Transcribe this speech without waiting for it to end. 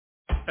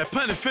At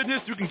Planet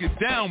Fitness, you can get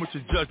down with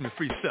your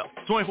judgment-free self.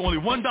 Join for only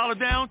 $1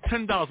 down,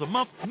 $10 a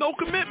month, no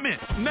commitment.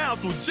 Now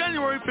through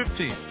January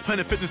 15th,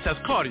 Planet Fitness has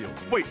cardio,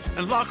 weights,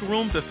 and locker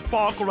rooms that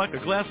sparkle like a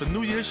glass of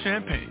New Year's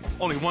champagne.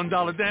 Only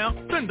 $1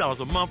 down, $10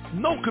 a month,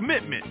 no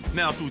commitment.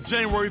 Now through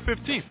January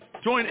 15th.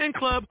 Join in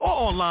club or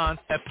online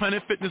at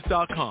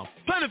planetfitness.com.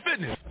 Planet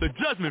Fitness, the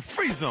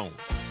judgment-free zone.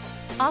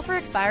 Offer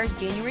expires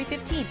January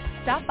 15th.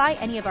 Stop by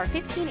any of our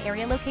 15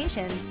 area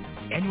locations.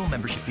 Annual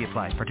membership fee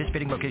applies.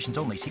 Participating locations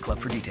only. See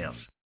club for details.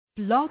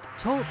 Blog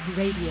Talk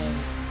Radio.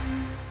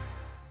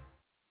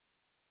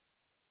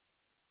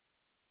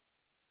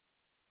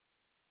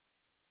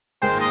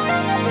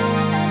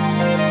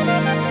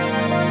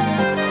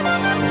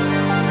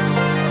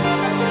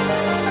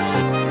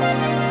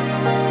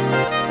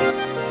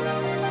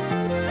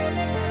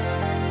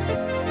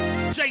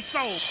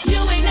 You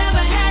ain't never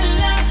had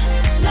love,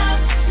 love,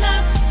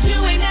 love.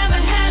 You ain't never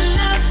had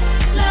love,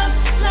 love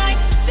like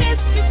this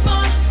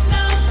before.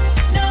 No,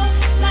 no,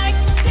 like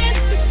this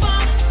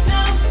before.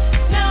 No,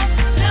 no,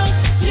 no.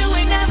 You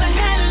ain't never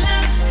had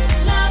love,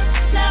 love,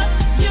 love.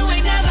 You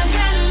ain't never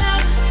had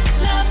love,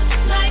 love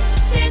like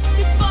this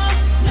before.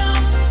 No,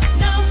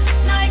 no,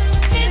 like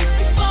this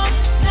before.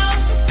 No,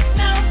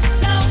 no,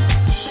 no.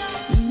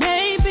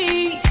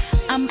 Maybe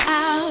I'm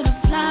out of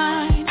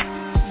line.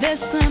 There's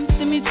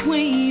something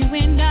between you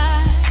and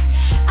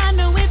I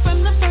know it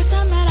from the first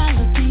time that I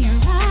looked in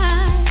your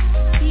eyes,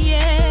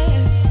 yeah.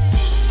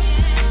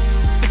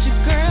 But your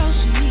girl,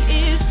 she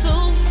is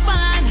so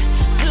fine,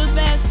 the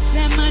best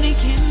that money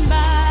can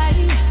buy.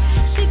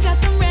 She got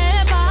the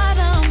red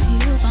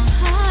bottom heels on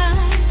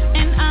high,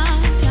 and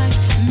I'm like,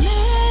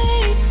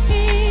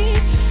 maybe,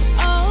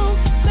 oh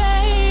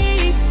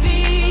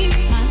baby,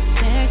 my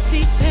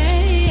sexy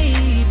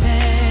baby,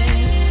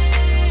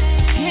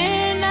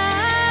 can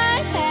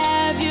I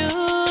have you?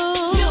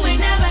 You ain't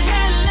never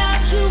had love.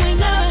 You ain't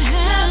never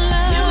had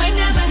love. You ain't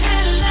never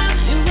had love.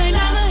 You ain't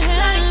never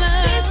had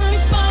love like this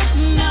before.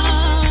 No,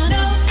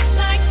 no,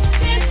 like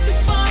this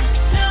before.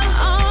 No,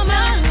 oh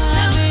my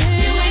love.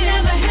 You ain't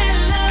never had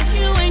love.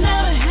 You ain't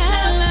never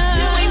had love.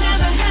 You ain't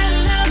never had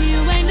love. You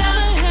ain't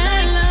never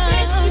had love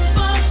like this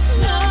before.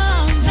 No,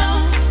 no,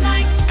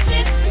 like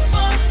this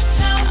before.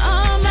 No,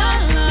 oh my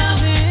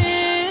love.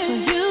 So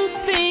you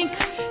think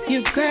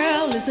your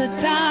girl is a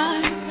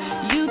dime?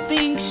 You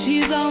think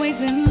she's always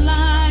in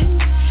line?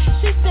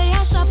 She stay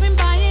out shopping,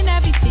 buying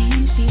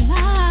everything she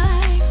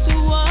likes.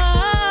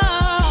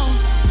 Whoa,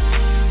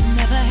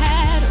 never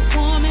had a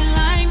woman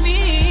like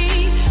me.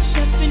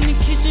 Chef in the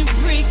kitchen,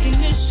 breaking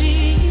the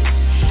sheets.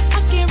 I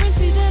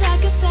guarantee that I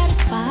can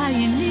satisfy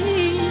your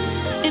needs.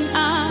 And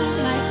I'm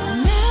like,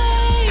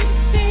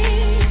 maybe,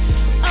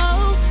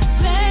 oh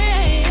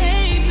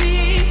baby,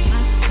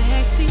 my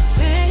sexy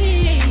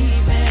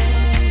baby,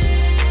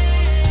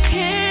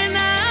 can I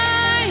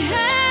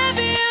have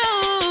you?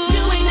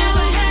 You ain't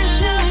never had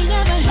love. You ain't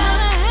never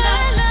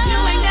had love. You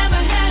ain't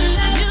never had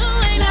love. You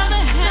ain't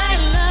never had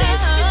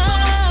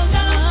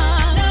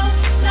love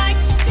like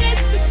this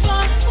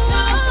before.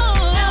 No,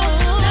 no,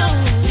 no.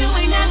 You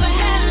ain't never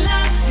had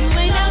love. You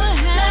ain't never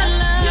had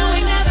love. You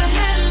ain't never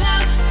had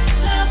love,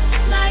 love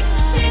like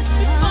this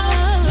before.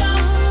 No,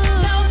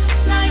 no,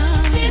 like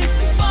this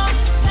before.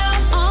 No,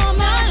 all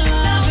my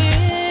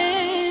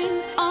loving,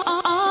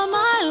 all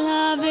my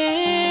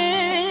loving,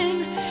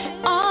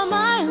 all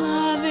my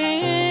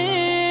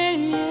loving,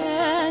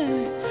 yeah.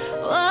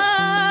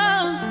 Whoa,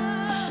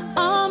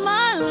 all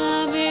my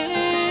loving,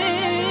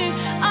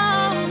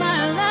 all my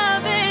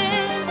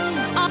loving,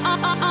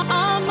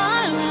 all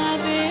my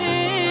loving.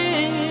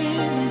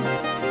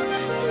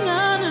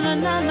 No, no, no,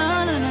 no, no,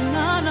 no,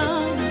 no, no.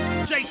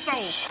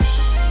 J-Soul.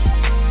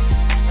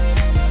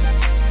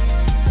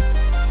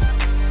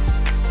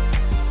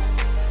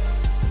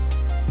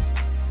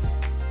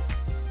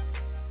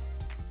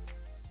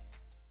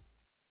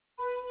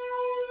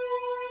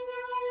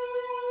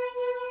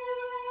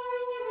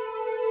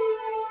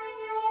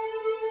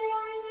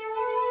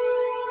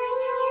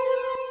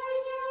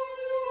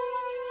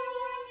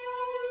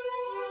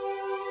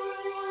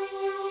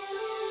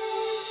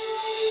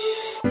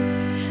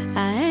 I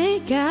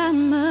ain't got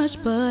much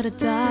but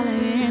 $1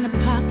 in a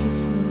pocket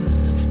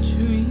full of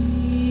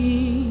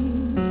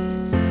dreams,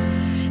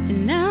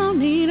 and I don't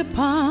need a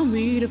palm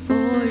reader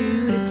for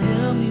you to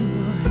tell me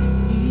what it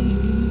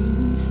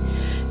means.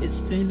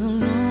 It's been a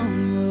long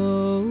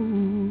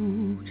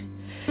road.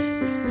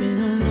 It's been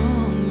a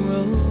long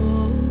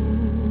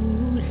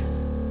road,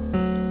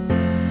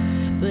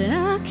 but I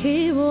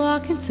keep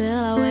walking till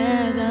I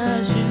wear the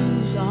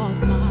shoes off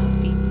my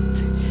feet,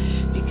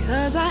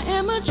 because I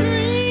am a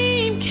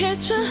dream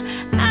catcher.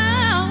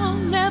 I'll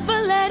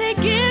never let it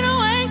get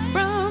away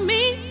from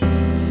me,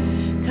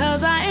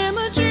 'cause I am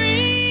a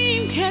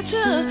dream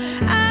catcher.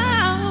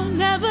 I'll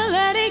never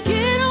let it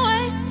get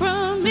away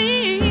from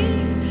me,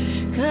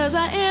 'cause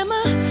I am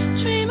a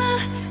dreamer,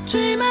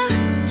 dreamer,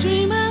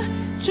 dreamer,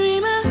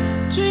 dreamer,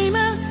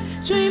 dreamer,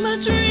 dreamer,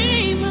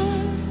 dreamer,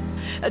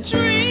 a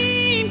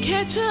dream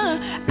catcher.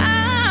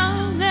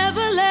 I'll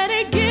never let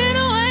it get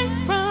away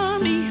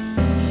from me.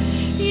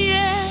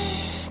 Yeah.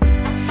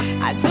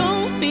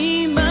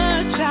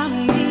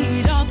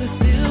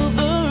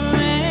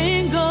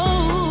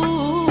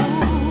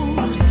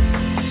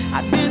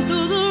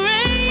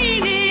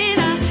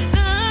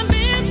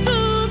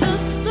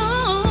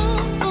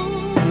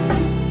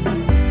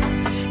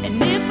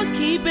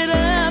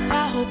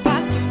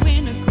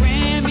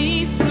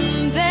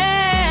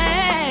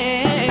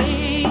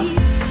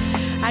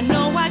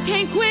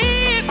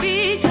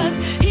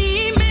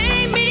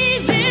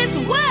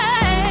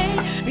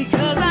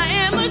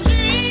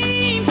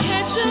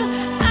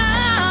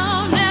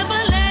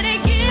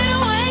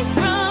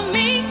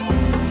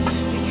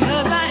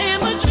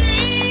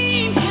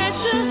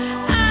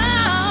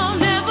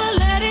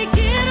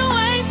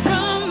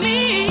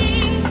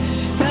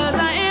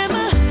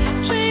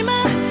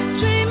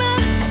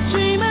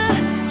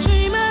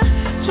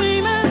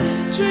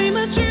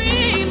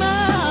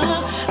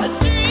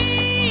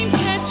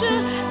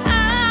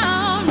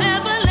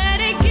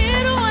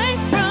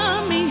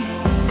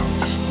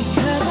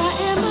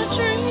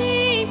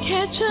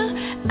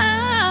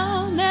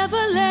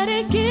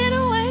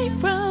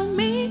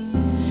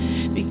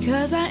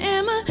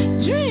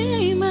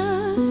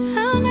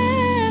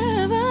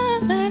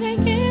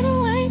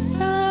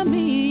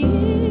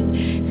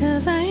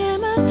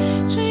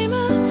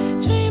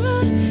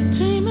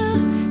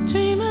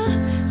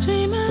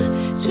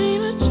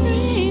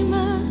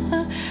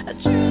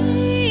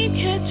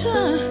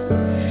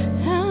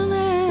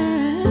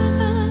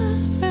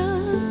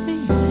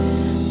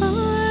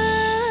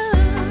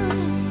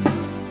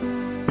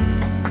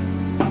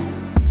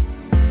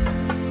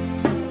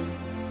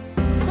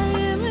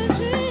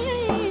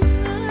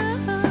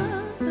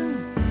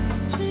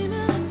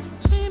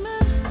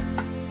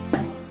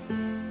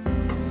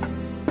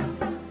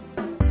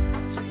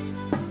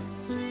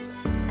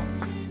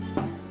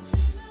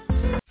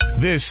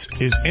 This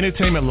is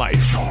Entertainment Life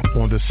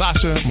on the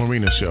Sasha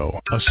Marina Show,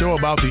 a show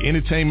about the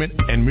entertainment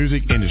and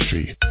music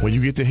industry, where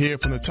you get to hear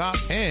from the top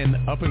and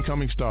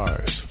up-and-coming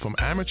stars, from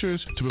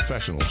amateurs to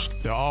professionals.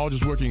 They're all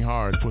just working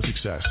hard for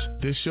success.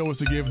 This show is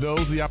to give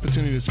those the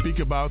opportunity to speak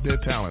about their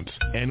talents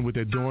and what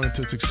they're doing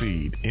to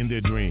succeed in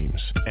their dreams.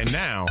 And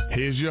now,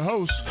 here's your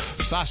host,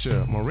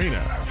 Sasha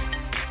Marina.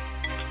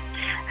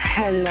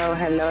 Hello,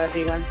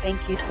 everyone.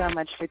 Thank you so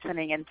much for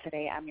tuning in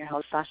today. I'm your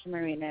host, Sasha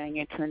Marina, and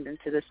you're tuned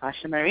into the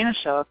Sasha Marina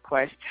Show, of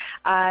course.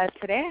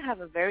 Today I have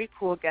a very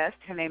cool guest.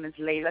 Her name is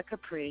Layla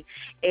Capri.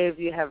 If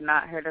you have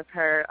not heard of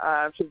her,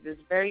 she's this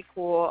very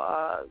cool,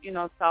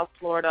 South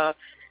Florida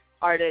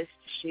artist.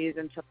 She's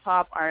into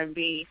pop,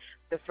 R&B.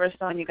 The first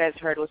song you guys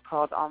heard was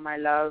called All My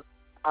Love,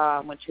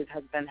 which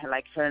has been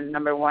her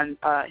number one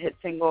hit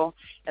single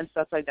and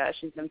stuff like that.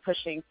 She's been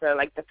pushing for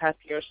the past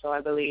year or so,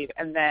 I believe.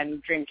 And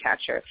then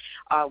Dreamcatcher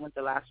was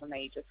the last one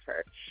that you just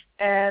heard.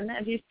 And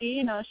as you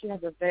see, she has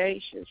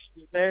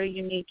she's very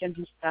unique in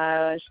her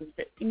style. She's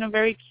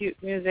very cute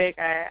music.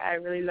 I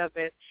really love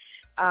it.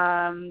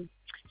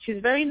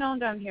 She's very known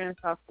down here in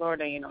South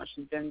Florida.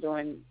 She's been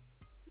doing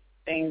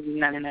things,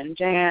 99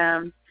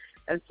 Jam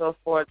and so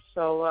forth.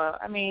 So,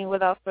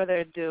 without further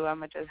ado, I'm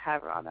going to just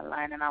have her on the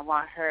line, and I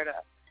want her to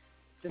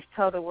just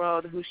tell the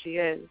world who she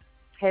is.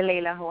 Hey,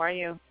 Layla, how are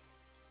you?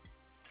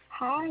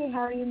 Hi, how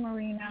are you,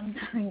 Marina? I'm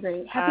doing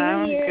great.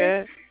 Happy New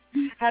Year.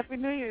 Good. Happy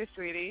New Year,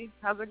 sweetie.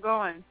 How's it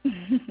going?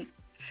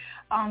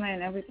 Oh,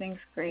 man, everything's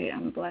great.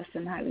 I'm blessed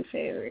and highly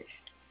favored.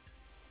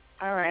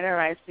 All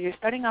right. So you're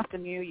starting off the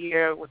new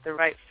year with the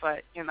right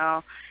foot,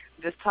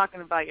 just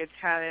talking about your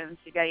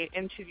talents. You got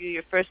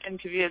your first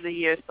interview of the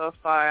year so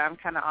far. I'm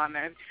kind of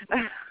honored.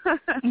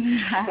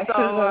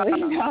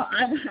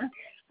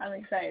 I'm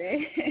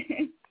excited.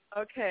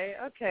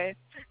 Okay.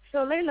 So,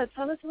 Layla,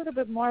 tell us a little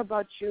bit more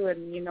about you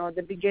and,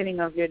 the beginning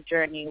of your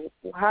journey.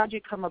 How did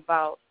you come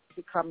about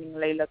becoming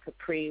Layla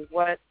Capri?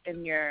 What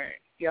in your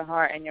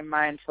heart and your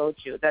mind told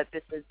you that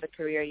this is the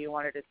career you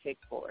wanted to take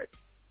forward?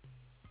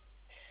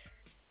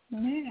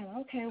 Man,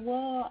 okay.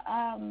 Well,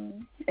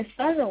 it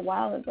started a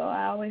while ago.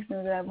 I always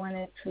knew that I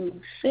wanted to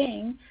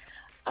sing.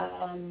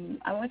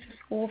 I went to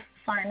school for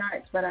fine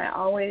arts, but I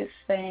always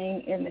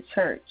sang in the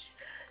church.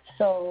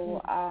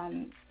 So,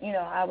 I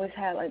always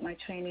had, my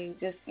training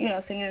just,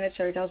 singing in the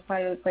church. I was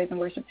part of the praise and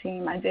worship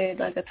team. I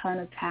did, a ton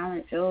of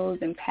talent shows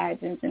and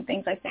pageants and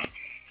things like that.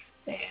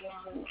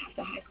 And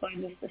after high school, I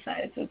just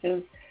decided to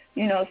just,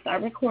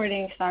 start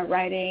recording, start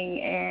writing,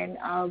 and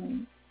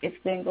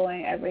it's been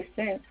going ever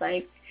since.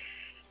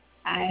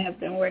 I have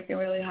been working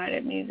really hard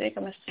at music.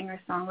 I'm a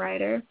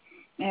singer-songwriter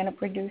and a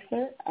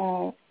producer,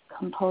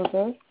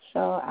 composer.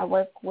 So I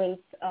work with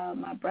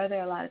my brother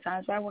a lot of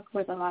times. I work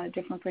with a lot of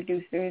different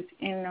producers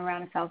in and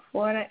around the South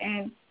Florida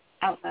and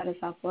outside the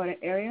South Florida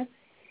area.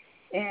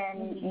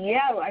 And,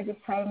 I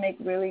just try to make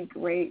really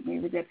great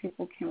music that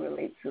people can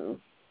relate to.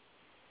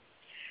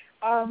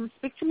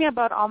 Speak to me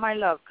about All My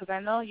Love, because I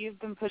know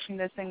you've been pushing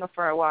this single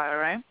for a while,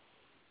 right?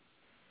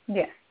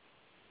 Yes.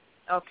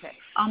 Okay.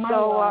 All My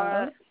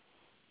Love.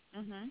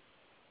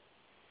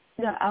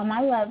 Yeah, All My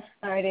Love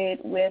started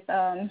with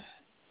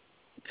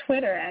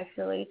Twitter,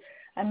 actually.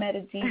 I met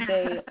a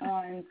DJ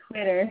on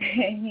Twitter,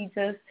 and he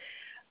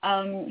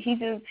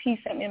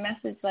sent me a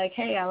message like,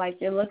 hey, I like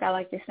your look, I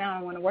like your sound,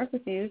 I want to work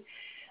with you.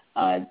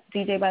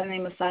 DJ by the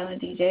name of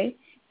Silent DJ,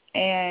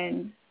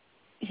 and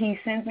he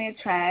sends me a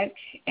track,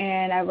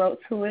 and I wrote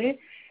to it,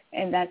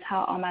 and that's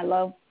how All My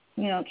Love,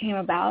 came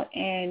about.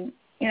 And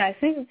I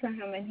sent it to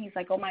him, and he's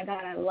like, oh my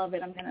God, I love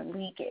it, I'm gonna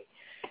leak it.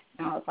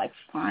 And I was like,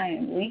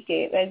 fine, leak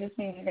it. That just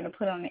means you're going to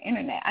put it on the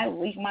internet. I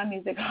leak my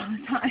music all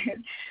the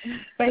time.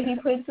 But he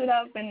puts it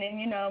up, and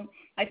then,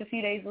 a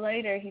few days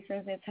later, he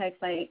sends me a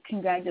text like,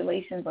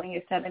 congratulations on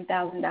your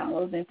 7,000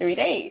 downloads in 3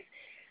 days.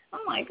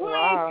 I'm like, what?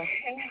 Wow.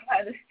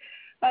 And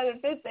by the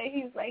fifth day,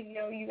 he's like,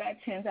 yo, you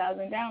got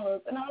 10,000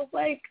 downloads. And I was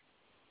like,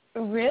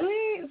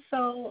 really?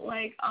 So,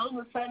 all of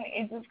a sudden,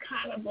 it just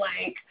kind of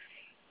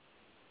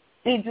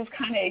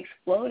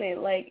exploded.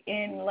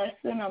 In less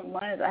than a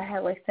month, I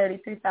had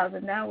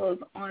 33,000 downloads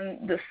on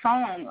the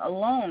song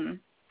alone.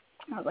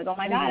 I was like, oh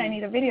my God, I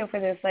need a video for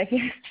this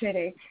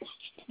yesterday.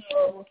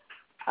 So,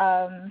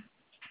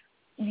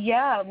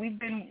 we've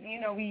been,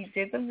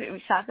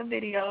 we shot the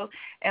video,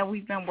 and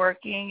we've been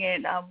working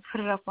and put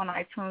it up on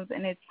iTunes,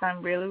 and it's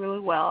done really, really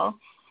well.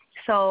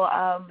 So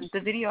the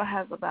video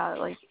has about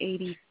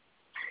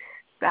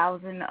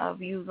 80,000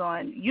 views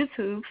on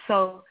YouTube.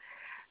 So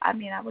I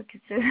would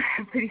consider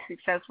it pretty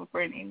successful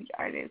for an indie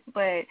artist,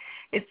 but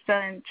it's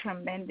done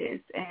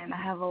tremendous, and I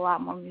have a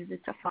lot more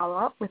music to follow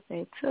up with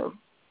it, too.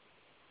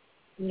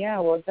 Yeah,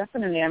 well,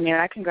 definitely.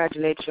 I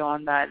congratulate you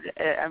on that.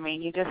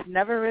 You just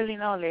never really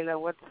know, Layla,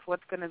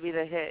 what's going to be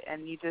the hit,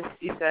 and you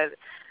said,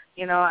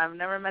 I've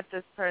never met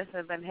this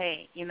person, but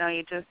hey, you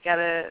just got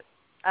to,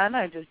 I don't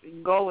know, just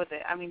go with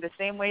it. The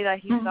same way that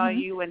he saw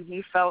you and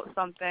he felt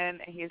something,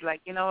 and he's like,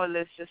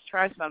 let's just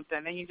try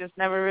something, and you just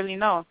never really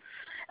know.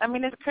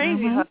 It's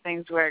crazy how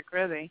things work,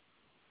 really.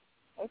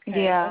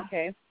 Okay. Yeah.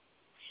 Okay.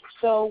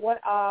 So what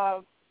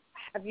have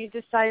you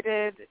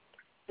decided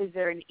Is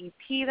there an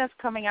EP that's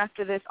coming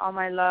after this, All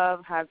My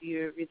Love? Have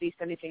you released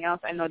anything else?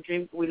 I know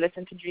we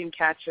listened to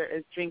Dreamcatcher.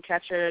 Is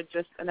Dreamcatcher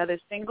just another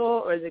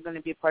single, or is it going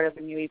to be part of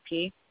a new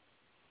EP?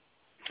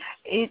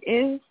 It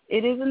is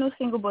a new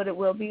single, but it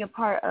will be a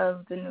part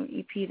of the new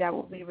EP that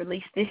will be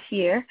released this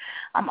year.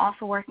 I'm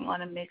also working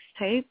on a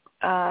mixtape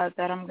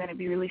that I'm going to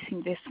be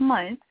releasing this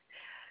month.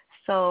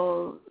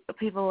 So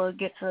people will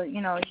get to,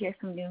 hear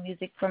some new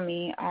music from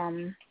me.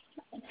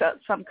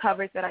 Some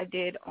covers that I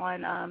did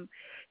on,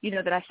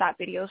 that I shot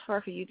videos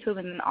for YouTube,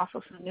 and then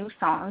also some new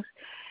songs.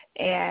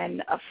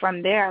 And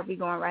from there, I'll be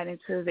going right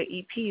into the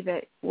EP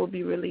that will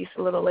be released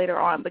a little later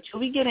on. But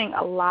you'll be getting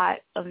a lot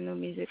of new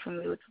music from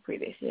Lila Capri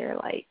this year,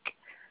 like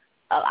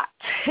a lot.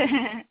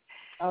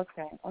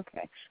 Okay.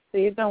 So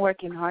you've been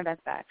working hard at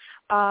that.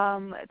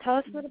 Tell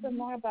us a little bit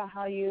more about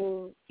how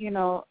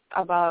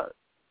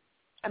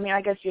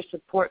I guess your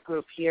support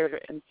group here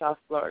in South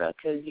Florida,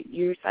 because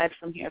you aside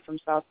from here from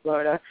South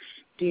Florida,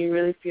 do you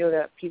really feel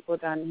that people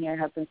down here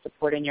have been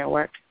supporting your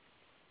work?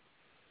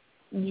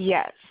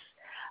 Yes.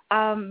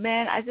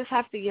 Man, I just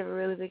have to give a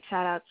really big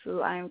shout out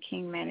to I Am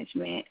King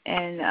Management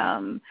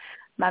and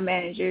my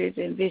managers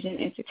in Vision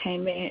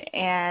Entertainment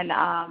and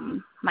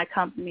my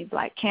company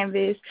Black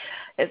Canvas,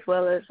 as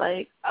well as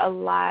like a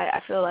lot.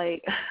 I feel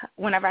like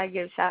whenever I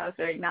give shout outs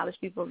or acknowledge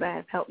people that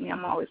have helped me,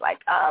 I'm always like,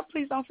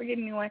 please don't forget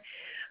anyone.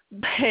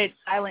 But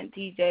Silent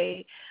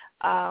DJ,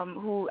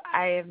 who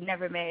I have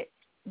never met,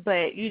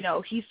 but,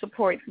 he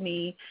supports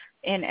me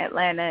in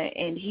Atlanta,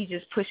 and he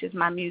just pushes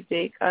my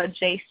music.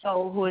 Jay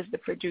Soul, who is the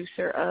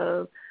producer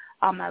of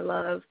All My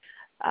Love,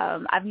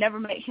 I've never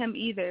met him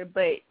either,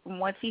 but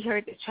once he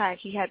heard the track,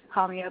 he had to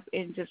call me up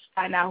and just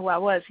find out who I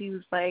was. He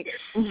was like,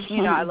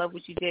 I love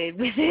what you did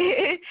with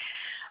it.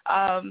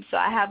 So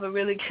I have a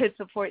really good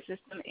support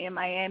system in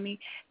Miami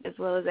as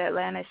well as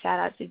Atlanta. Shout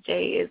out to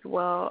Jay as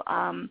well,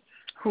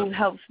 who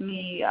helps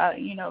me,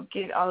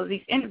 get all of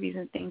these interviews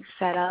and things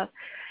set up.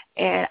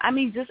 And,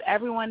 just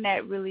everyone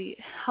that really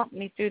helped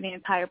me through the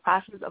entire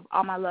process of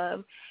All My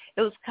Love.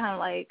 It was kind of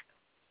like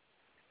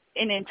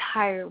an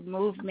entire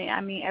movement.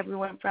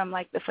 Everyone from,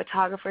 like, the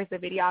photographers, the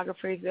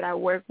videographers that I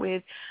work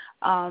with,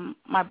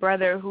 my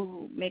brother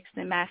who mixed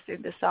and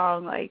mastered the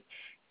song, like,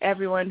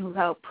 everyone who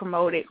helped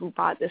promote it, who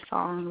bought the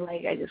song.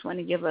 Like, I just want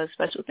to give a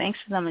special thanks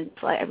to them and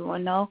just let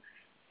everyone know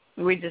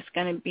we're just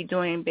going to be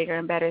doing bigger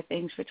and better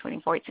things for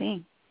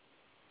 2014.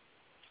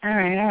 All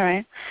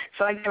right.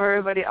 So I give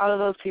everybody, all of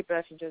those people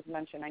that you just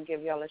mentioned, I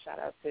give y'all a shout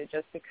out to,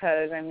 just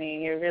because,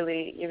 you're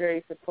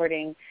very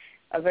supporting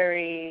a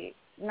very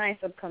nice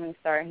upcoming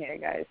star here,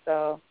 guys.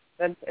 So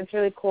it's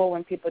really cool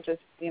when people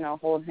just,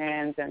 hold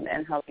hands and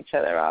help each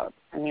other out.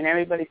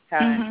 Everybody's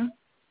talent,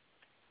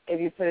 if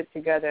you put it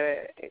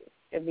together,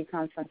 it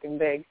becomes something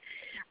big.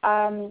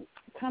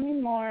 Tell me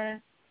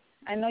more.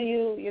 I know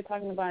you're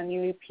talking about a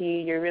new EP.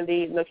 You're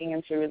really looking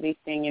into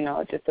releasing,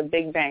 just a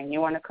big bang. You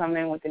want to come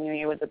in with the new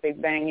year with a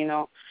big bang,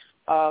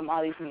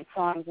 all these new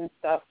songs and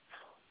stuff.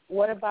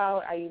 What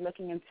about, are you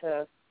looking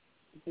into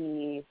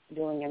be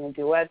doing any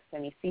duets,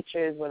 any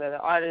features with other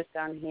artists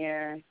down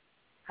here?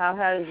 How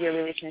has your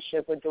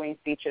relationship with doing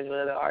features with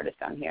other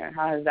artists down here?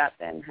 How has that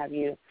been? Have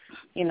you,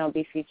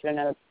 be featured in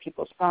other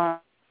people's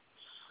songs?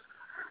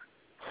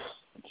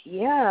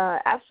 Yeah,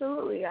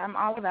 absolutely. I'm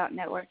all about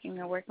networking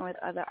and working with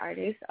other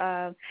artists.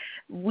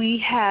 We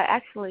had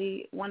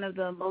actually one of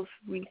the most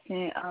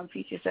recent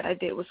features that I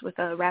did was with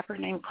a rapper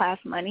named Class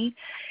Money,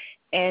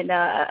 and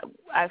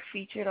I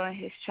featured on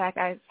his track.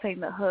 I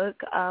sang the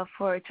hook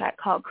for a track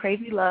called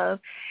Crazy Love,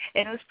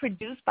 and it was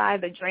produced by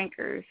the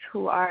Drinkers,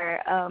 who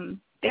are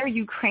they're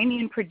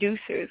Ukrainian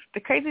producers.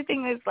 The crazy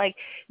thing is, like,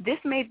 this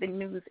made the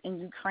news in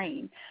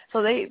Ukraine,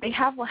 so they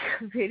have like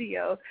a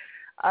video.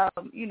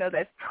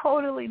 That's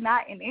totally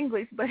not in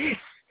English, but it's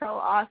so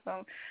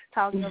awesome,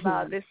 talking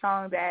about this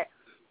song that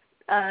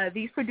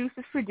these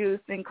producers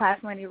produced and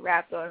Class Money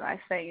rapped on. I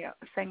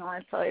sang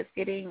on, so it's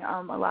getting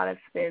a lot of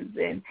spins,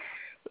 and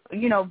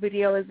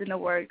video is in the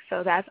works,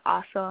 so that's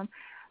awesome.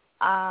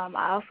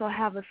 I also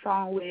have a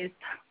song with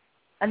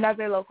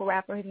another local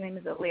rapper. His name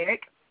is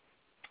Lyric,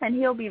 and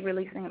he'll be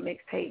releasing a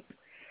mixtape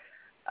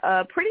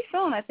pretty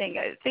soon, I think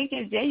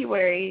in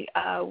January,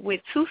 with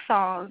 2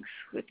 songs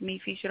with me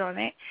featured on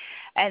it.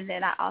 And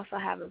then I also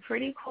have a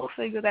pretty cool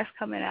single that's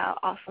coming out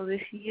also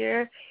this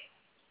year.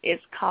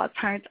 It's called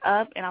Turned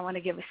Up, and I want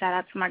to give a shout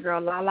out to my girl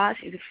Lala.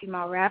 She's a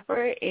female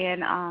rapper,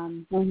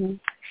 and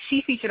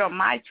she featured on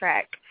my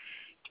track,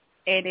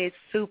 and it's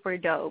super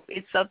dope.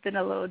 It's something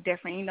a little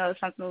different,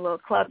 something a little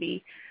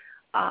clubby.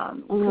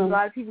 Because a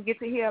lot of people get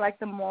to hear like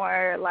the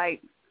more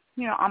like,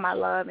 All My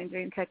Love and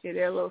Dreamcatcher,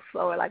 they're a little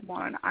slower, like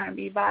more on the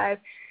R&B vibe.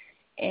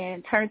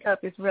 And Turned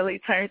Up is really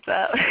turned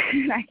up.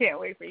 I can't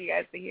wait for you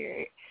guys to hear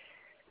it.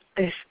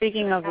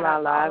 Speaking of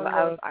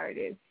Lala,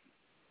 artists.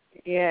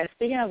 Yeah,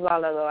 speaking of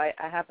Lala, though, I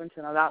happen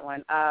to know that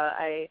one.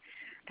 I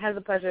had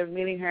the pleasure of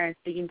meeting her and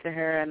speaking to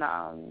her in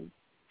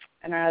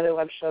our other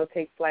web show,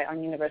 Take Flight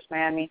on Universe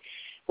Miami,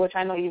 which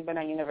I know you've been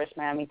on Universe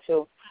Miami,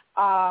 too.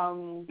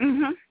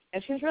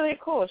 And she's really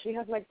cool. She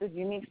has, like, this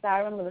unique style. I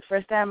remember the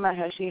first time I met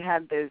her, she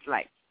had this,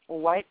 like,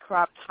 white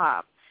crop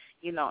top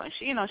you know, and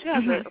she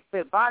has a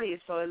fit body,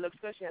 so it looks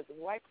good. She has a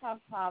white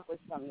crop top with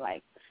some,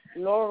 like,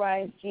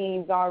 low-rise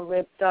jeans all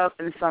ripped up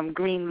and some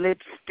green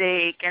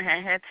lipstick and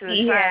her head to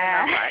the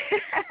side.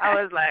 And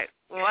I was like,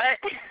 what?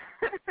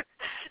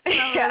 And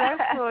I'm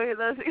like,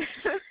 that's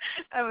cool.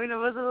 I mean, it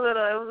was a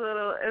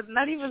little, it's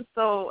not even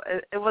so,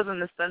 it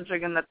wasn't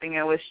eccentric or nothing.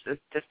 It was just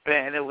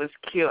different. It was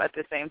cute at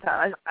the same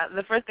time.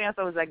 The first thing I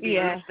saw was, like,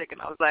 green lipstick,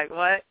 and I was like,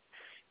 what?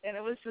 And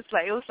it was just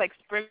like, it was like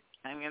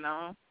springtime, you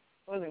know?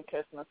 It wasn't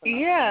Christmas.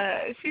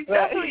 Yeah, she's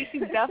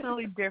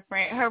definitely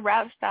different. Her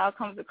rap style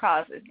comes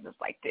across as just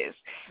like this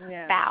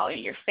bow in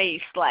your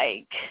face,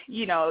 like,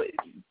 you know,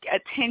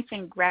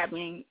 attention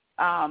grabbing,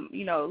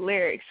 you know,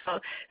 lyrics. So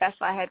that's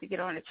why I had to get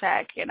on the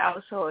track, and I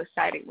was so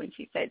excited when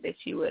she said that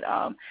she would,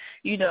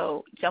 you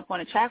know, jump on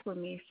the track with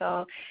me.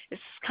 So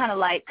it's kind of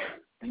like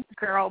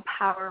girl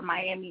power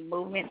Miami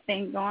movement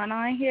thing going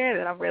on here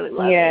that I really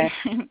love. Yeah.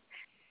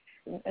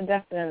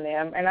 Definitely,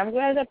 and I'm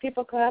glad that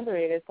people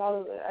collaborate. It's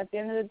all, at the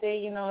end of the day,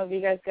 you know, if you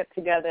guys get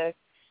together,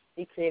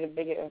 you create a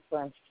bigger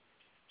influence.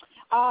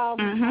 I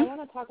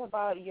want to talk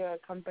about your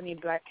company,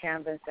 Black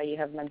Canvas, that you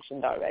have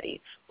mentioned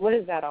already. What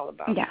is that all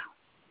about? Yeah.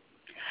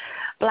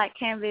 Black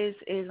Canvas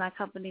is my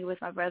company with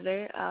my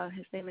brother.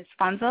 His name is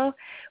Fonzo.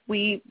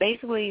 We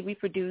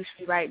produce,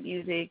 we write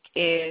music,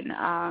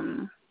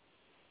 and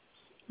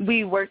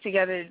we work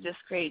together to just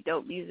create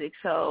dope music.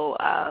 So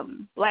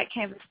Black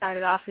Canvas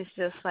started off as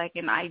just like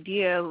an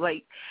idea.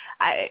 Like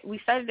we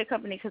started the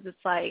company because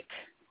it's like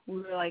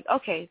we were like,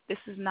 okay, this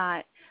is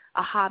not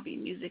a hobby.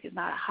 Music is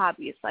not a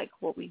hobby. It's like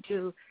what we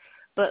do.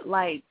 But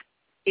like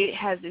it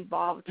has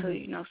evolved to,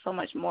 you know, so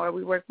much more.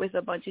 We work with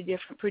a bunch of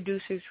different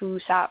producers who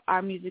shout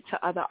our music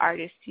to other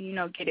artists to, you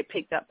know, get it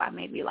picked up by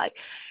maybe like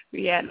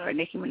Rihanna or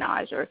Nicki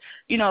Minaj or,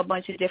 you know, a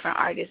bunch of different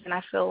artists. And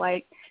I feel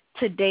like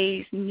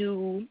today's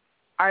new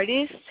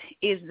artist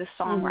is the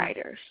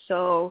songwriter.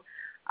 So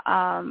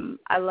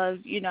I love,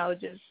 you know,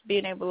 just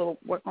being able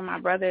to work with my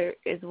brother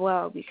as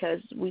well, because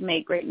we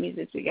make great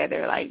music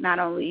together. Like, not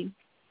only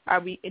are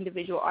we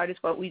individual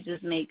artists, but we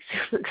just make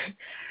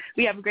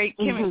we have great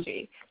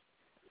chemistry.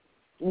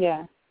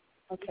 Yeah.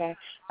 Okay.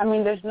 I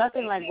mean, there's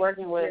nothing like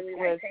working with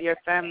your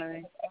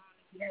family.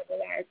 We have a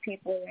lot of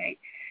people like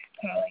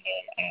calling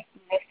in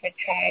for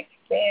tracks,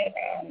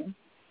 and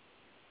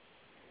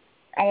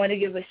I want to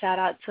give a shout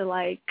out to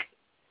like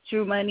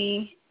Drew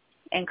Money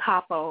and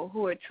Capo,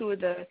 who are two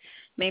of the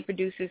main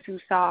producers who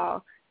saw,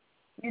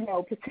 you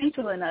know,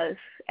 potential in us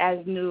as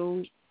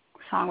new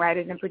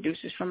songwriters and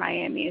producers from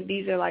Miami. And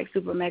these are like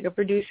super mega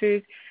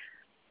producers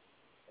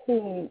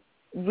who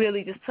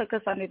really just took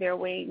us under their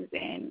wings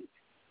and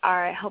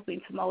are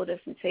helping to mold us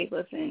and shape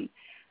us and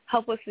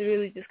help us to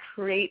really just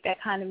create that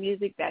kind of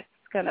music that's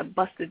going to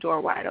bust the door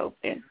wide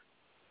open.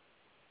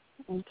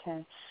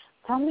 Okay.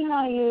 Tell me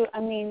how you, I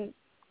mean,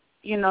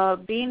 you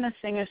know, being a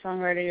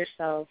singer-songwriter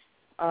yourself,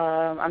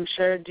 I'm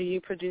sure, do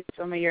you produce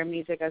some of your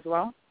music as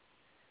well?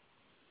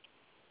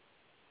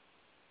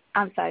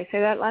 I'm sorry, say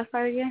that last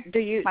part again? Do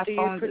you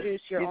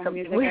produce your own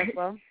music as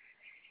well?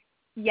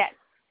 Yes.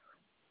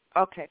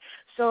 Okay.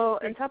 So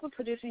on top of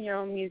producing your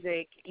own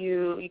music,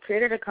 you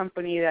created a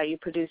company that you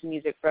produce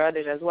music for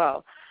others as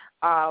well.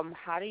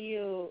 How do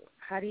you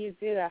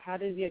do that? How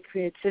does your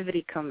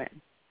creativity come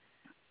in?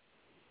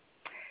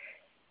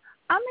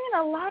 I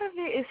mean, a lot of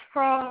it is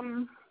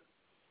from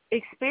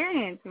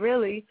experience,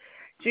 really.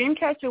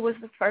 Dreamcatcher was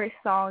the first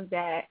song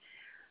that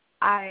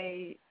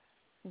I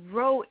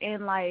wrote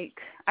in, like,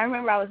 I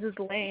remember I was just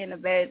laying in the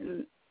bed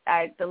and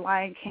the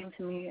line came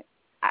to me,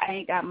 I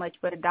ain't got much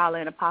but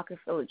 $1 in a pocket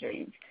full of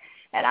dreams.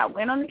 And I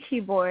went on the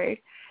keyboard,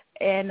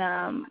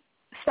 and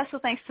special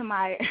thanks to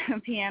my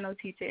piano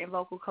teacher and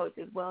vocal coach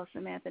as well,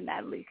 Samantha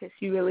Natalie, because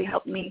she really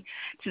helped me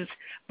just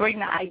bring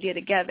the idea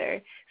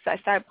together. So I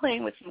started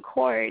playing with some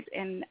chords,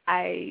 and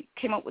I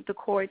came up with the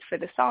chords for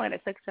the song, and I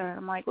took to her, and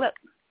I'm like, look,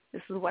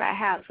 this is what I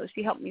have. So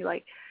she helped me,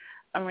 like,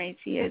 arrange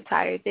the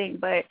entire thing.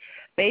 But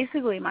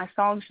basically my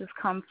songs just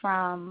come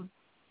from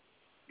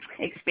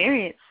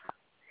experience.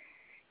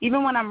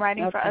 Even when I'm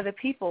writing for other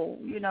people,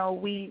 you know,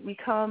 we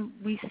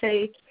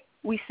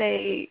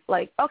say,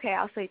 like, okay,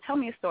 I'll say, tell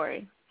me a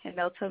story. And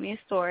they'll tell me a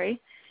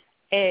story.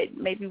 And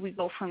maybe we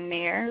go from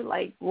there.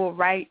 Like, we'll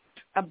write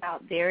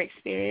about their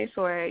experience,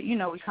 or, you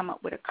know, we come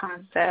up with a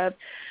concept,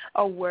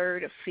 a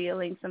word, a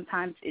feeling.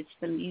 Sometimes it's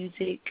the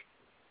music.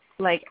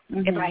 Like,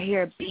 if I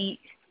hear a beat,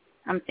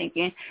 I'm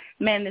thinking,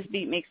 man, this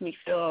beat makes me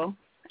feel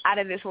out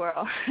of this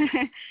world.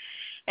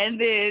 And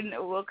then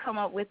we'll come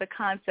up with a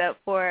concept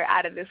for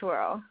out of this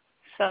world.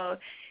 So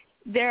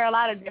there are a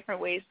lot of different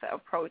ways to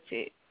approach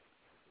it.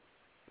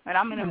 And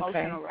I'm an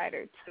emotional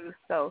writer, too.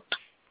 So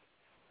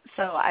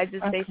I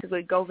just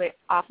basically go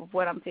off of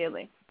what I'm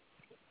feeling.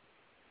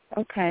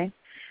 Okay.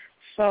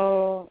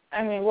 So,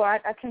 I mean, well, I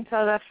can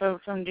tell that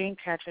from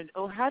Dreamcatcher.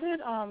 Oh, how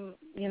did,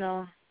 you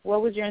know,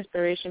 what was your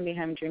inspiration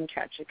behind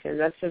Dreamcatcher? Because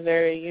that's a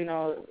very, you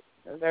know,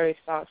 a very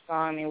soft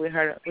song. I mean, we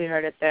heard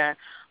it there.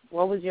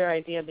 What was your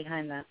idea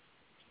behind that?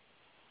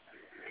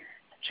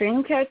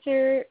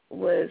 Dreamcatcher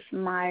was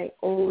my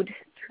ode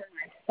to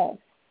myself.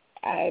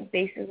 I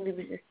basically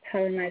was just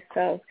telling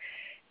myself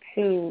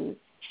to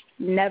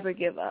never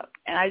give up.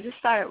 And I just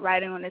started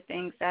writing on the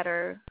things that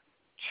are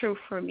true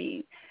for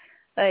me.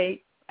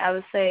 Like, I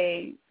would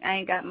say, I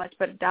ain't got much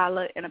but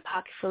 $1 and a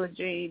pocket full of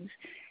dreams.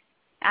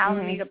 I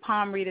don't need a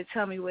palm reader to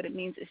tell me what it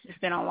means. It's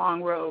just been a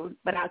long road,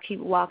 but I'll keep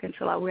walking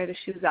till I wear the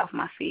shoes off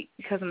my feet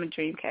because I'm a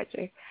dream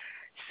catcher.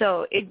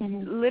 So it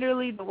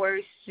literally, the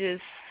words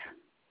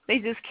they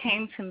just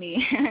came to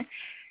me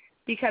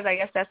because I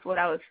guess that's what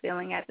I was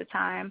feeling at the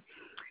time.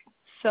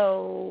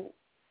 So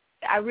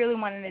I really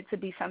wanted it to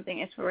be something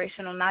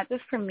inspirational, not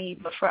just for me,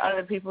 but for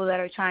other people that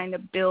are trying to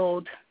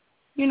build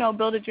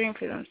a dream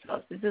for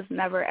themselves, to just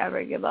never,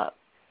 ever give up.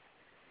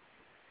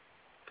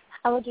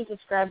 How would you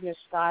describe your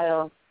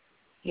style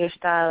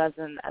as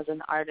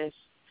an artist?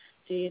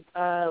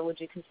 Would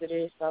you consider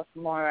yourself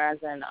more as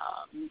an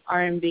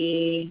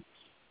R&B,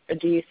 or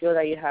do you feel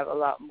that you have a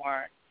lot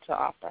more to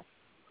offer?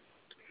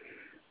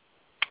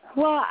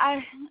 Well,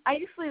 I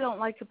usually don't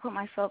like to put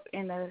myself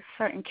in a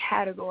certain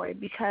category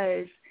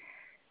because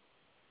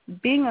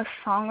being a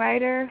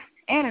songwriter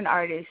and an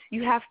artist,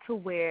 you have to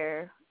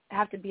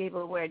be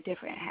able to wear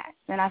different hats.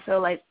 And I feel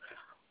like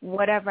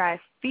whatever I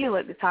feel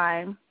at the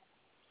time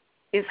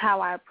is how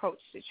I approach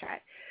the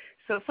track.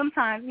 So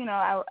sometimes,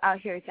 I'll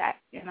hear a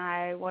track and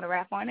I want to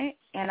rap on it,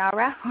 and I'll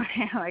rap on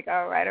it. Like,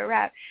 I'll write a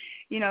rap,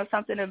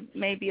 something that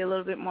may be a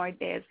little bit more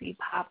dancey,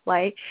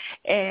 pop-like,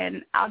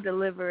 and I'll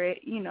deliver it,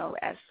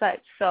 as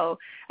such. So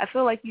I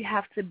feel like you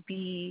have to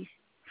be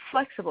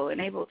flexible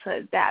and able to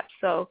adapt.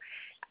 So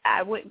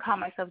I wouldn't call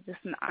myself just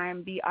an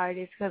R&B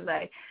artist because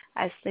I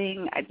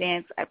sing, I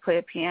dance, I play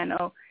a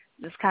piano,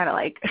 just kind of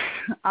like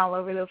all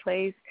over the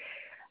place.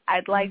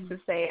 I'd like to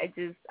say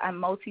I'm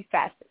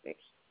multifaceted.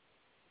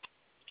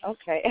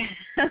 Okay.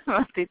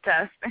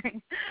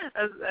 Multitasking.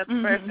 That's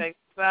perfect.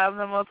 So I'm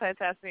the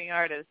multitasking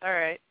artist. All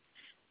right.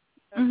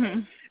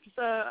 Okay.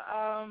 So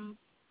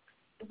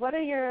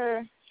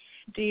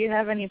do you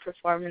have any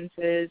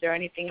performances or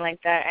anything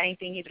like that,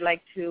 anything you'd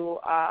like to,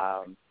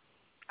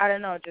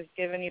 just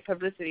give any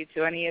publicity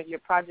to any of your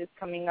projects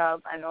coming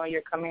up? I know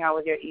you're coming out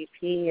with your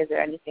EP. Is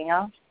there anything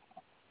else?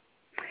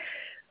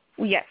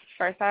 Yes.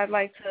 First, I'd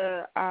like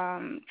to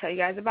tell you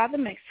guys about the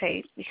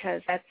mixtape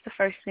because that's the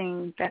first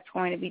thing that's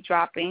going to be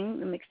dropping.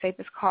 The mixtape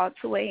is called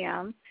 2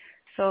 a.m.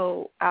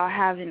 So I'll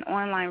have an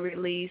online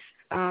release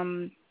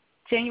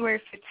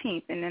January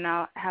 15th, and then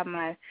I'll have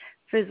my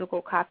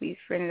physical copies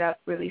printed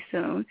up really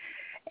soon.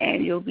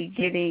 And you'll be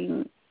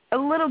getting a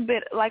little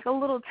bit, like a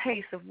little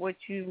taste of what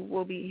you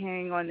will be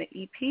hearing on the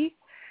EP.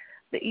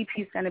 The EP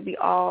is going to be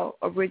all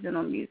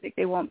original music.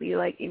 They won't be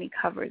like any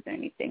covers or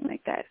anything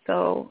like that.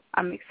 So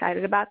I'm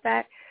excited about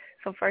that.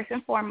 So first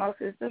and foremost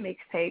is the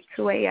mixtape,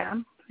 2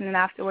 a.m. And then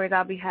afterwards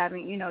I'll be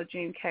having,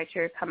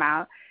 Dreamcatcher come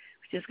out,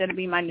 which is going to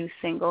be my new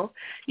single.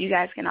 You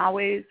guys can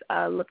always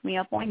look me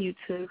up on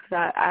YouTube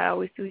because I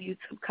always do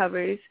YouTube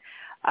covers.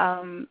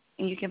 And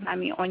you can find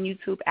me on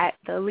YouTube at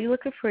The Leela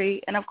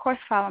Capri. And, of course,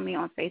 follow me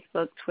on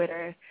Facebook,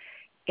 Twitter,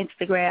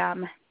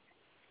 Instagram,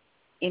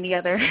 any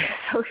other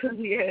social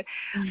media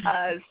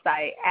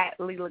site at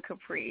Leela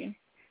Capri.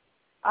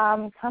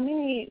 Tell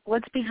me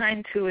what's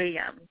behind 2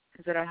 a.m.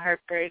 Is it a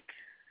heartbreak?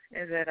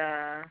 Is it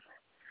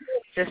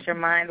just your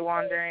mind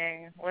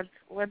wandering?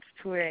 What's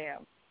 2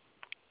 a.m.?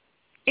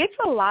 It's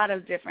a lot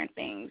of different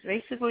things.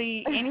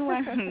 Basically,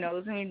 anyone who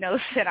knows me knows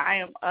that I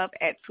am up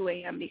at 2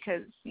 a.m.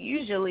 because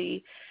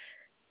usually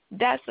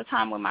that's the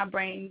time when my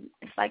brain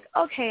is like,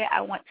 okay, I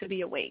want to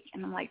be awake.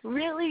 And I'm like,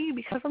 really?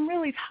 Because I'm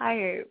really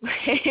tired.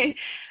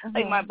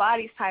 Like, my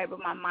body's tired, but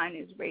my mind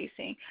is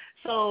racing.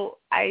 So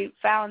I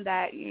found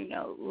that,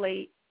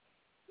 late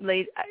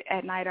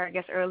at night, or I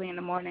guess early in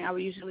the morning, I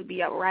would usually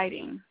be up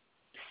writing.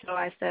 So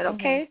I said,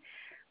 okay,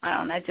 why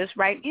don't I just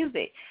write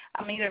music?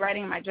 I'm either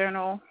writing in my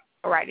journal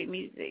or writing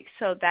music.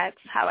 So that's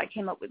how I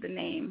came up with the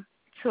name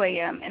 2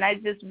 a.m. And I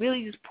just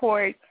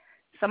poured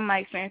some of my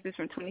experiences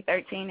from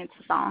 2013 into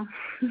song.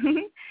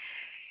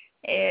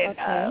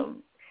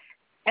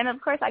 And of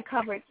course I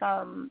covered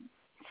some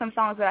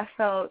songs that I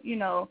felt,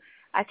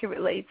 I could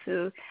relate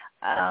to.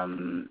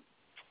 And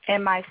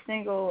my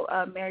single,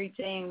 Mary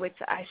Jane, which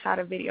I shot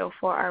a video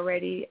for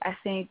already, I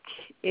think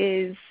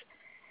is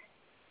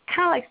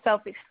kind of like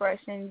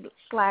self-expression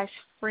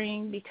 /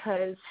 freeing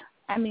because,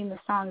 the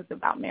song is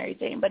about Mary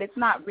Jane, but it's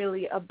not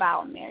really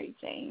about Mary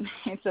Jane.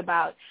 It's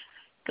about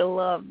the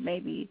love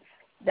maybe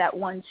that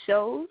one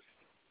shows.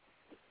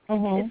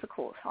 It's a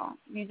cool song.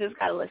 You just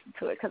got to listen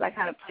to it because I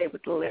kind of played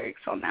with the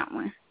lyrics on that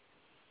one.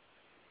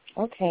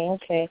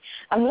 Okay.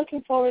 I'm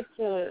looking forward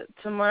to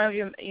more of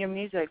your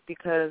music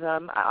because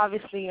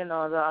obviously,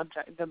 the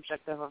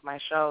objective of my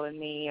show and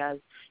me as,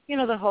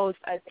 the host,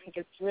 I think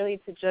it's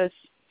really to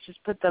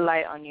just put the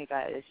light on you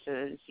guys,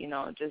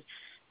 just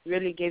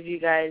really give you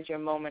guys your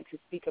moment to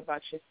speak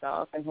about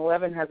yourself and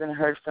whoever hasn't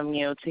heard from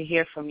you to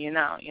hear from you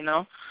now,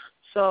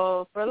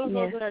 So for those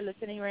that are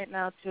listening right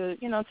now to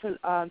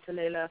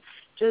Layla,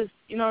 just,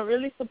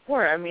 really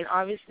support. I mean,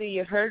 obviously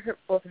you heard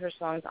both of her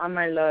songs, On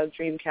My Love,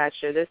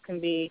 Dreamcatcher. This can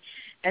be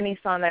any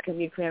song that can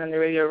be playing on the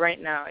radio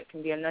right now. It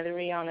can be another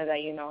Rihanna that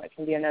it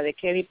can be another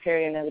Katy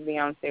Perry, another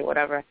Beyonce,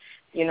 whatever,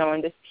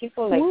 and just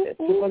people like this,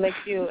 people like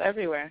you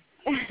everywhere.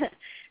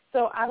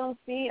 So I don't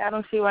see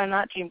why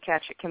not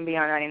Dreamcatcher can be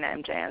on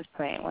 99 JM's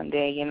playing one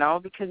day,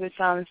 because it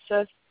sounds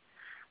just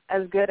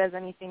as good as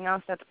anything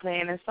else that's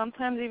playing, and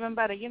sometimes even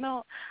better.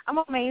 I'm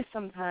amazed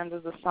sometimes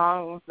with the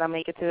songs that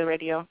make it to the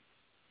radio,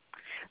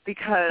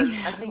 because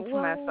I think to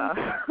myself,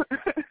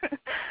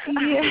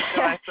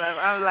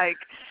 I'm like,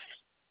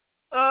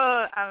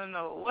 I don't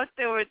know what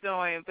they were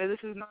doing, but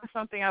this is not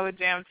something I would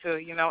jam to,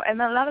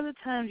 And a lot of the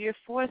times you're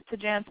forced to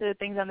jam to the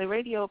things on the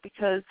radio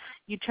because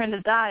you turn the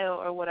dial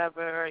or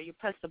whatever, or you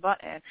press the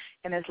button,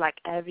 and it's like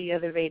every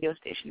other radio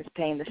station is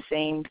playing the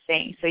same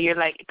thing. So you're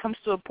like, it comes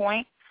to a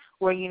point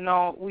where you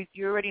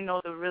already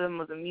know the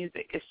rhythm of the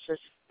music. It's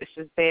just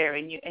there,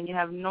 and you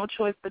have no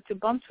choice but to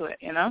bump to it,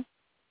 Yeah.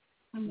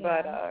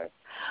 But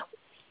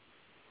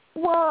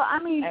well, I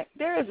mean,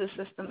 there is a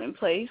system in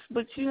place,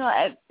 but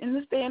in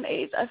this day and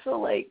age, I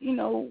feel like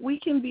we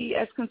can be,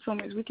 as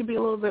consumers, we can be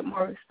a little bit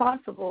more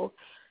responsible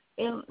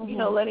in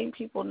letting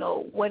people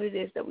know what it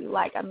is that we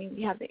like. I mean,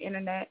 we have the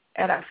internet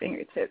at our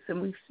fingertips,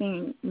 and we've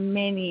seen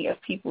many of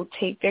people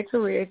take their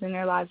careers and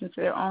their lives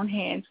into their own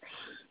hands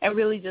and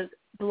really just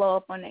blow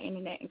up on the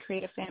internet and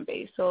create a fan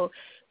base. So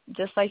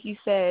just like you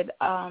said,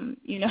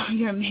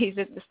 you're amazed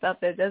at the stuff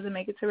that doesn't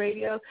make it to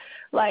radio.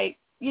 Like,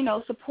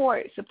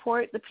 support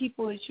the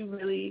people that you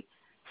really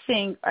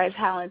think are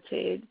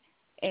talented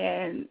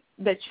and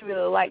that you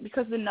really like,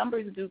 because the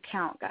numbers do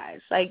count,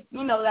 guys. Like,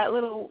 that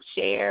little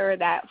share,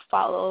 that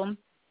follow,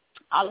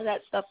 all of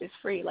that stuff is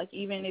free. Like,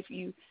 even if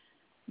you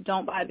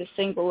don't buy the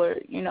single or,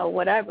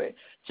 whatever,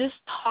 just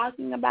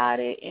talking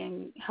about it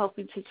and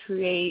helping to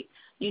create,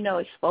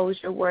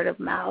 exposure, word of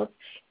mouth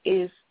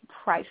is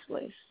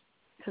priceless.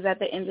 Because at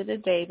the end of the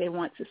day, they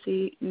want to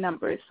see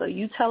numbers. So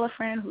you tell a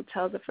friend who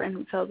tells a friend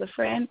who tells a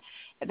friend,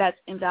 that's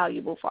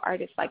invaluable for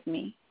artists like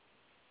me.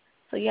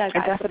 So, yeah,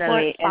 guys,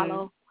 definitely. Support,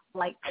 follow,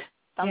 like,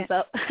 thumbs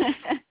up.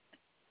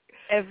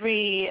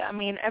 Every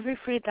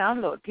free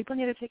download. People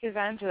need to take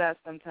advantage of that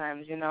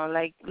sometimes,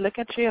 Like, look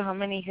at how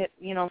many hit,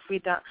 free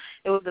down.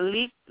 It was the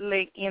leaked,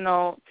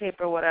 tape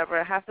or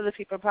whatever. Half of the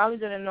people probably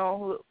didn't know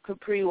who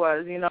Capri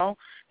was,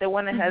 They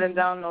went ahead and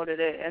downloaded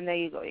it, and there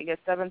you go. You get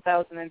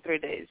 7,000 in 3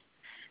 days.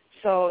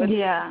 So if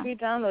it's a free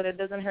download, it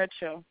doesn't hurt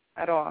you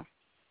at all.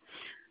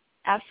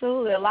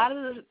 Absolutely. A lot of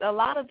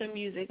the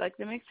music, like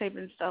the mixtape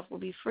and stuff, will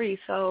be free.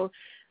 So,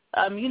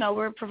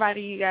 we're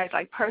providing you guys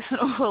like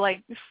personal,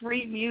 like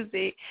free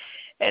music,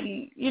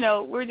 and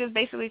we're just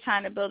basically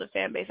trying to build a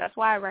fan base. That's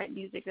why I write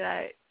music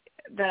that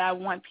I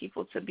want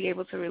people to be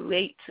able to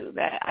relate to,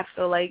 that I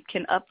feel like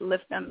can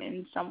uplift them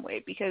in some way,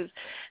 because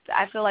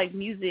I feel like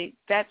music,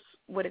 that's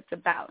what it's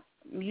about.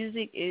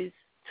 Music is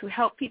to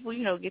help people,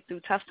 get through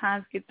tough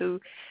times, get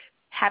through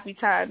happy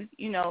times,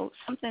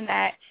 something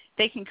that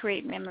they can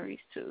create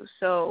memories to.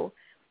 So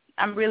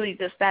I'm really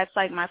that's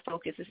like my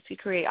focus, is to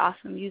create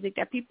awesome music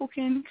that people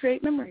can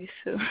create memories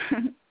to.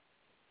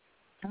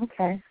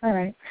 Okay. All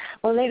right.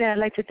 Well, Layla, I'd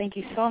like to thank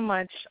you so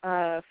much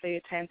for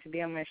your time to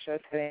be on my show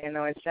today.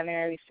 It's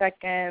January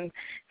 2nd.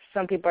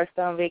 Some people are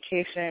still on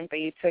vacation, but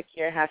you took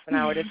your half an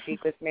hour to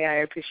speak with me. I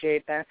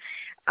appreciate that.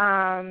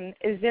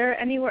 Is there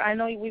anywhere, I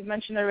know we've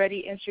mentioned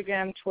already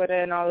Instagram,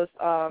 Twitter, and all this,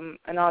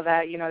 and all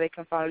that, they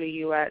can follow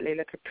you at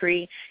Layla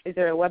Capri. Is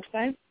there a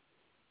website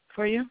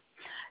for you?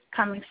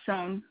 Coming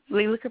soon.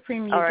 Layla Capri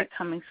Music,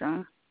 coming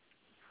soon.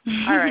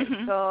 All right.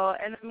 So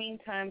in the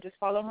meantime, just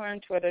follow her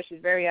on Twitter.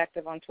 She's very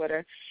active on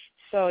Twitter.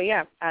 So,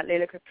 yeah, at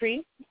Layla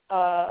Capri.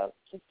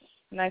 Just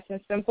nice and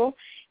simple.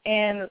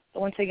 And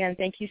once again,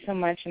 thank you so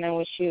much, and I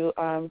wish you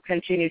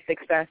continued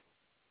success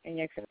in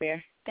your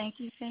career. Thank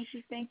you.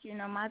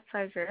 No, my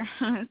pleasure.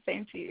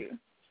 Same to you.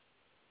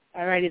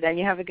 All righty then.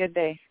 You have a good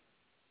day.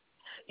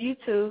 You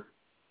too.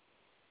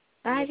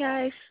 Bye,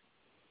 guys.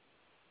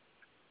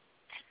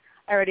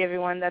 All righty,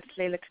 everyone. That's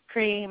Layla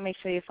Capri. Make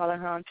sure you follow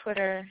her on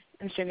Twitter,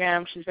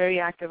 Instagram. She's very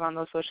active on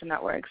those social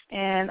networks.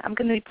 And I'm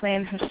going to be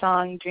playing her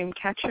song,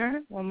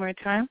 Dreamcatcher, one more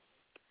time.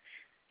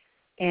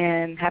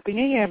 And Happy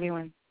New Year,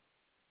 everyone.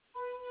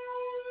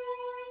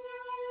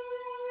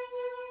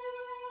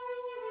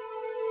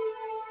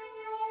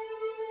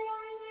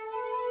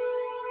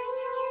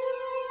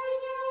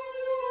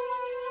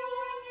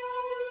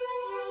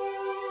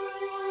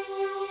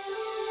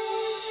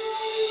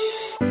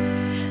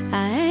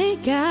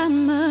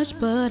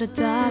 But a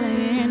dollar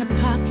in a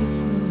pocket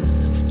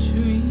full of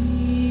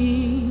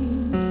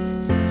dreams,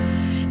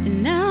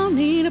 and I'll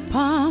need a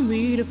palm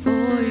reader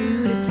for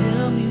you to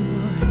tell me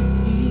what it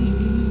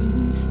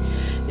means.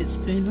 It's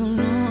been a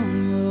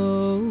long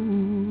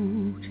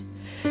road.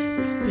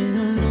 It's been a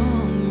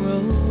long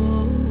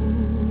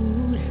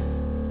road,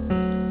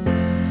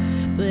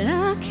 but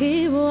I'll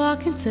keep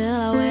walking till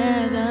I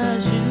wear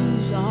the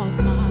shoes off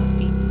my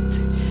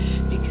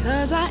feet,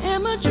 because I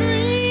am a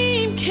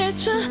dream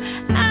catcher.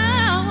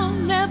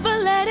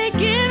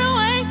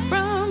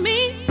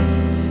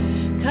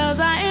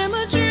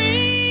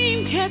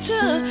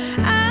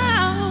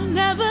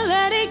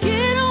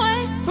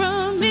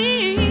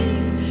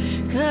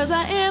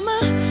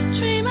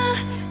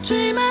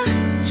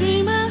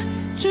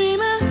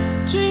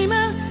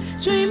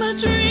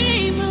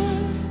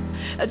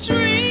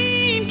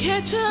 dream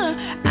catcher.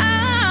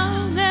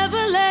 I'll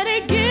never let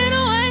it get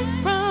away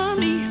from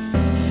me.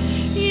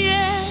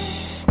 Yeah,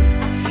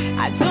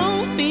 I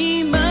don't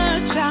need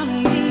much. I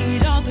don't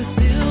need all the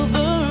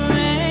silver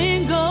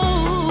and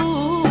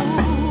gold.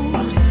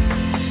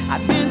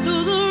 I've been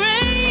through the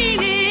rain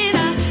and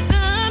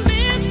I've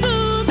been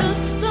through the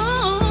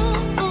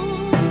storm.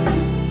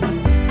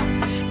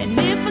 And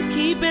if I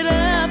keep it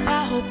up,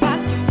 I hope I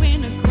can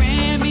win a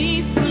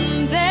Grammy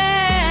someday.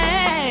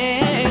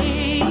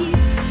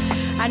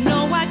 I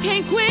know I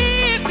can't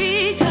quit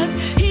because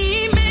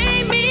he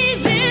made me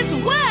this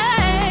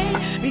way.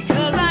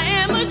 Because I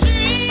am a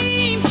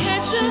dream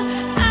catcher.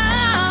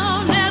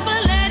 I'll never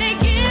let it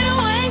get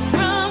away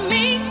from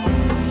me.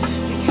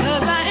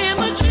 Because I am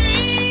a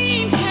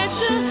dream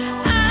catcher.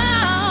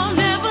 I'll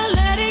never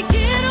let it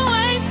get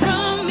away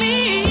from me.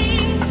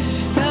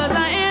 Because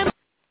I am.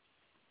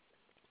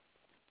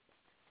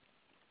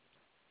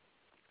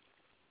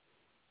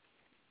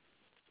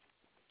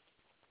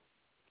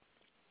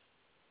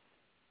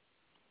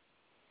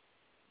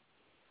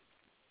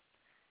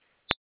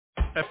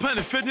 At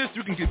Planet Fitness,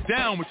 you can get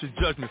down with your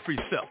judgment-free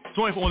self.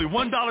 Join for only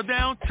 $1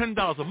 down,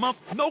 $10 a month,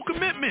 no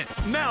commitment.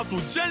 Now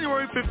through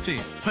January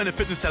 15th, Planet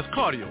Fitness has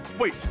cardio,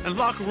 weights, and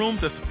locker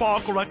rooms that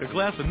sparkle like a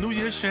glass of New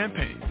Year's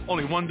champagne.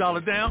 Only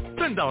 $1 down,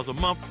 $10 a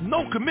month,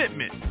 no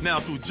commitment. Now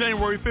through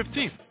January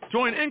 15th.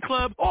 Join in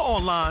club or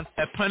online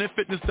at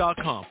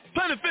planetfitness.com.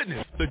 Planet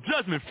Fitness, the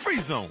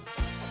judgment-free zone.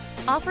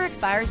 Offer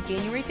expires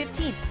January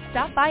 15th.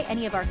 Stop by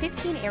any of our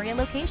 15 area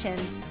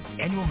locations.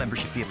 Annual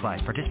membership fee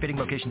applies. Participating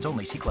locations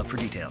only. See club for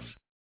details.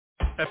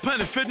 At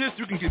Planet Fitness,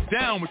 you can get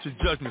down with your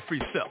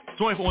judgment-free self.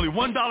 Join for only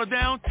 $1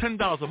 down,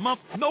 $10 a month,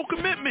 no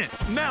commitment.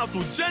 Now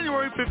through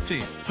January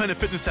 15th, Planet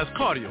Fitness has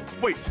cardio,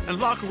 weights, and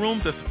locker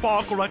rooms that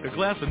sparkle like a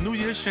glass of New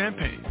Year's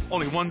champagne.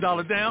 Only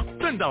 $1 down,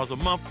 $10 a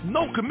month,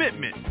 no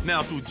commitment.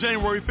 Now through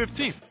January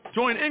 15th.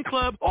 Join in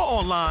club or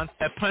online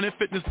at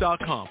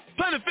planetfitness.com.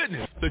 Planet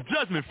Fitness, the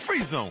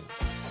judgment-free zone.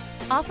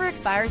 Offer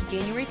expires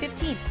January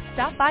 15th.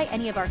 Stop by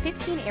any of our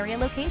 15 area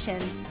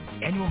locations.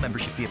 Annual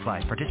membership fee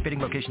applies. Participating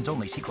locations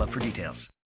only. See club for details.